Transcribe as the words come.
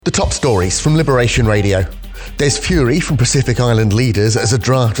The top stories from Liberation Radio. There's fury from Pacific Island leaders as a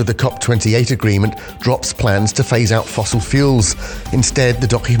draft of the COP28 agreement drops plans to phase out fossil fuels. Instead, the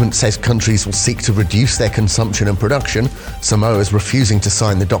document says countries will seek to reduce their consumption and production. Samoa's refusing to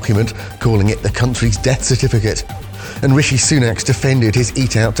sign the document, calling it the country's death certificate. And Rishi Sunak's defended his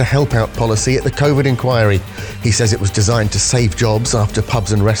Eat Out to Help Out policy at the COVID inquiry. He says it was designed to save jobs after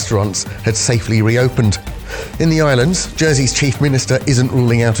pubs and restaurants had safely reopened. In the islands, Jersey's Chief Minister isn't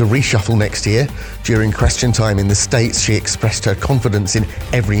ruling out a reshuffle next year. During question time in the States, she expressed her confidence in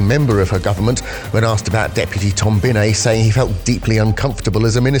every member of her government when asked about Deputy Tom Binney, saying he felt deeply uncomfortable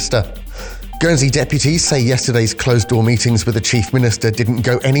as a minister. Guernsey deputies say yesterday's closed-door meetings with the Chief Minister didn't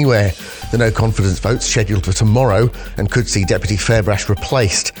go anywhere. The no-confidence vote's scheduled for tomorrow and could see Deputy Fairbrash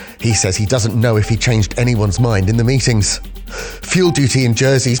replaced. He says he doesn't know if he changed anyone's mind in the meetings. Fuel duty in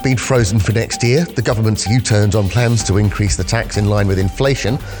Jersey's been frozen for next year. The government's U-turns on plans to increase the tax in line with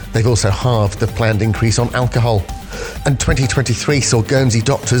inflation. They've also halved the planned increase on alcohol. And 2023 saw Guernsey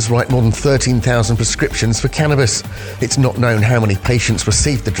doctors write more than 13,000 prescriptions for cannabis. It's not known how many patients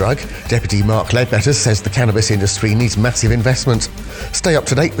received the drug. Deputy Mark Ledbetter says the cannabis industry needs massive investment. Stay up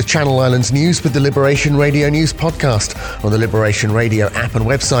to date with Channel Islands news with the Liberation Radio News podcast on the Liberation Radio app and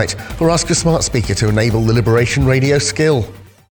website, or ask your smart speaker to enable the Liberation Radio skill.